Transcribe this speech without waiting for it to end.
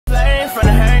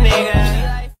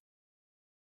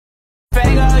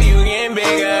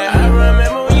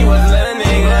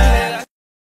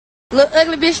Little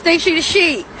ugly bitch think she the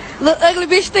shit. Little ugly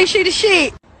bitch think she the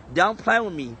shit. Don't play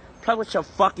with me. Play with your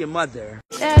fucking mother.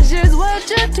 That's just what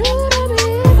you do to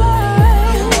me, boy.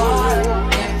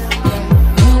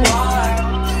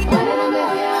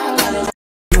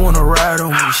 She wanna ride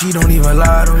on me, she don't even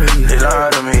lie to me. They lie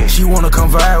to me. She wanna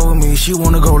come vibe with me, she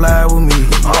wanna go live with me.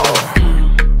 Oh.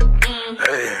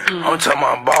 Hey, I'm talking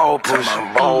my ball pussy.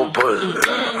 I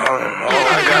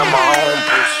got my own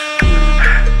pussy.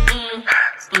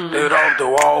 They don't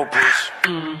do all pussy.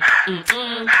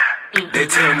 They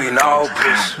tell me no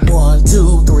pussy. 1,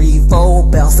 2, 3, 4,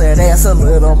 bounce that ass a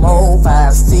little more.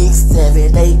 5, 6,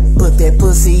 7, 8, put that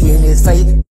pussy in his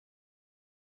face.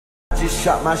 Just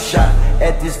shot my shot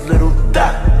at this little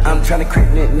dot. I'm tryna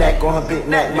crit knack on her big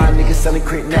neck. My niggas selling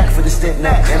crit knack for the stint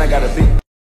knack, and I got a big.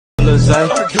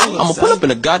 I'ma pull up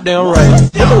in a goddamn rain.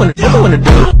 Tell me when to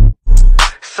do it.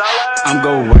 I'm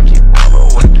gon' work it.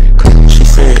 She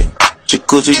said,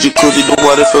 jacuzzi, jacuzzi, the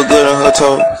water feel good on her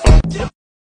toes.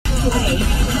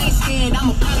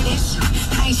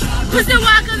 Pussy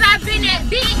walkers, I've been that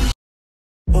bitch.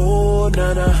 Oh,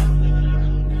 nana,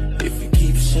 if you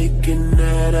keep shaking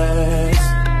that ass.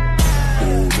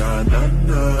 Oh, na,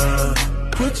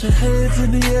 put your hands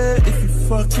in the air if you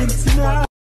fucking tonight.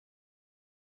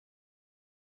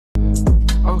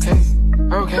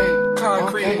 Okay,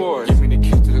 concrete board. Give me the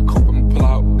keys to the coupe, I'ma pull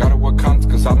out. Gotta work counts,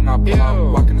 cause I do not pull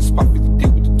out. Walk in the spot, 50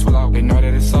 deep with the tool out. They know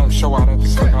that it's up, show out at the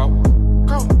cookout.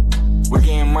 Go. We're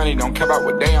getting money, don't care about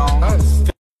what they on.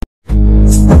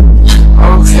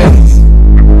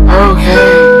 Okay,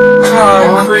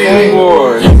 concrete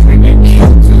board. Give me the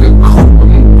keys to the coupe,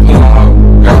 I'ma pull out.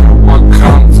 Gotta work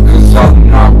counts, cause I do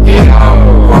not pull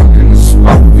out. Walk in the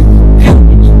spot, 50 deep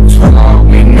with the tool out.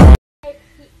 They know.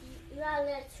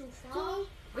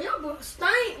 Y'all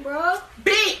stink, bro.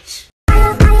 Bitch!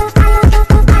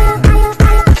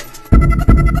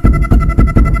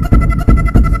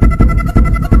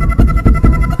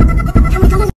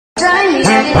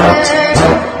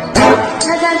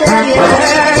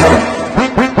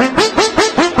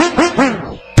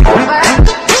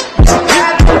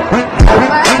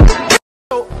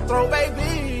 Throw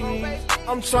babies,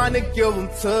 I'm trying to give them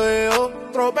to you.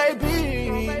 Throw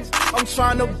babies, I'm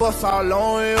trying to bust all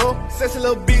on you. Sexy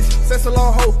little bitch, sexy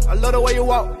little hoe. I love the way you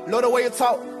walk, love the way you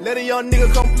talk. Let a young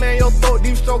nigga come play in your throat,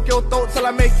 deep stroke your throat till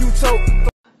I make you choke.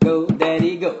 Go,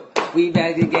 daddy, go. We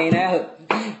back to gain that hook.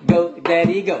 Go,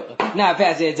 daddy, go. Now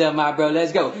pass it to my bro,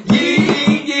 let's go. Okay.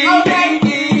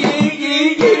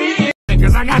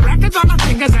 Because I got records on my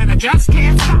fingers and I just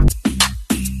can't stop.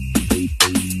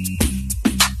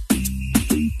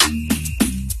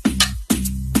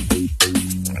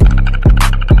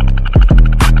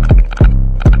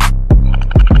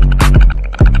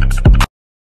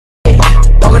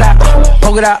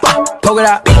 Poke it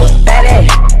out, bad ass,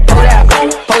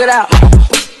 poke it out.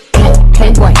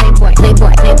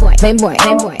 Playboy.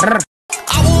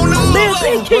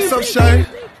 What's up, Shay?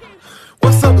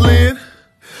 What's up, Lynn?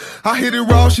 I hit it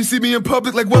raw, she see me in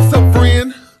public like, what's up,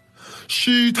 friend?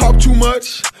 She talk too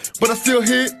much, but I still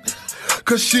hit,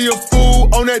 cause she a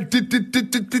fool on that. Do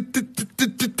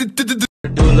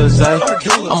a little Zay.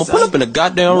 I'ma pull up in a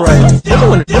goddamn rain. Tell me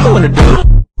when to do it.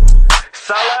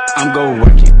 I'm gon'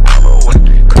 work it.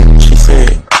 She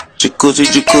said, jacuzzi,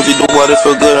 jacuzzi, the water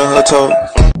feel good on her toes.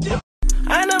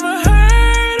 I never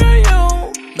heard of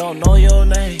you, don't know your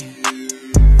name.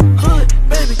 Hood,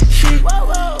 baby, she,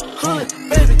 hood,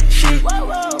 baby, she,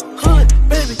 hood,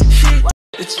 baby, she.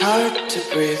 It's hard to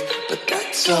breathe, but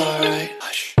that's alright.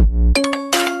 Hush.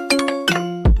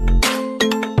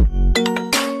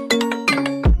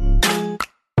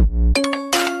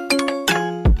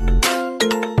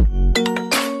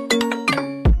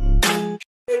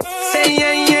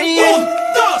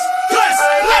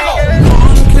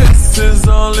 Is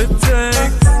all it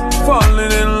takes,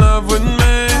 falling in love with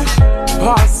me.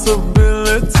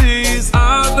 Possibilities,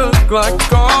 I look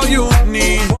like all you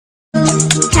need.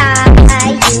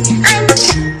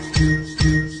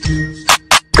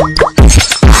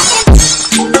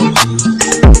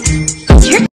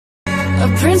 A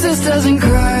princess doesn't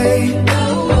cry.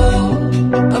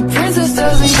 A princess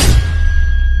doesn't.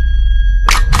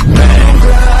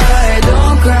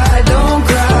 Don't cry, don't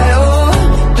cry, oh,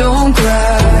 don't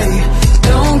cry,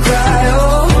 don't cry,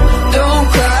 oh, don't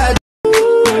cry.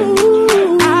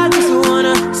 I just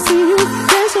wanna see you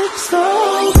dance in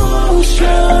slow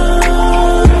motion.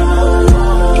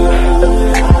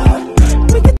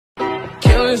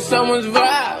 Killing someone's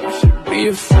vibe should be a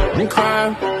fucking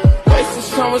crime. Wasting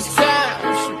someone's time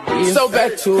should be a so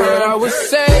back to what I was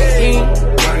saying.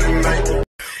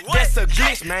 That's a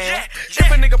glitch, man.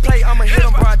 If a nigga play, I'ma hit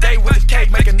him broad day with a cake,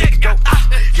 make a nigga go, ah,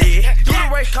 yeah.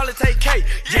 take K,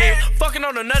 yeah. Fucking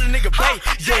on another nigga bait,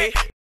 yeah.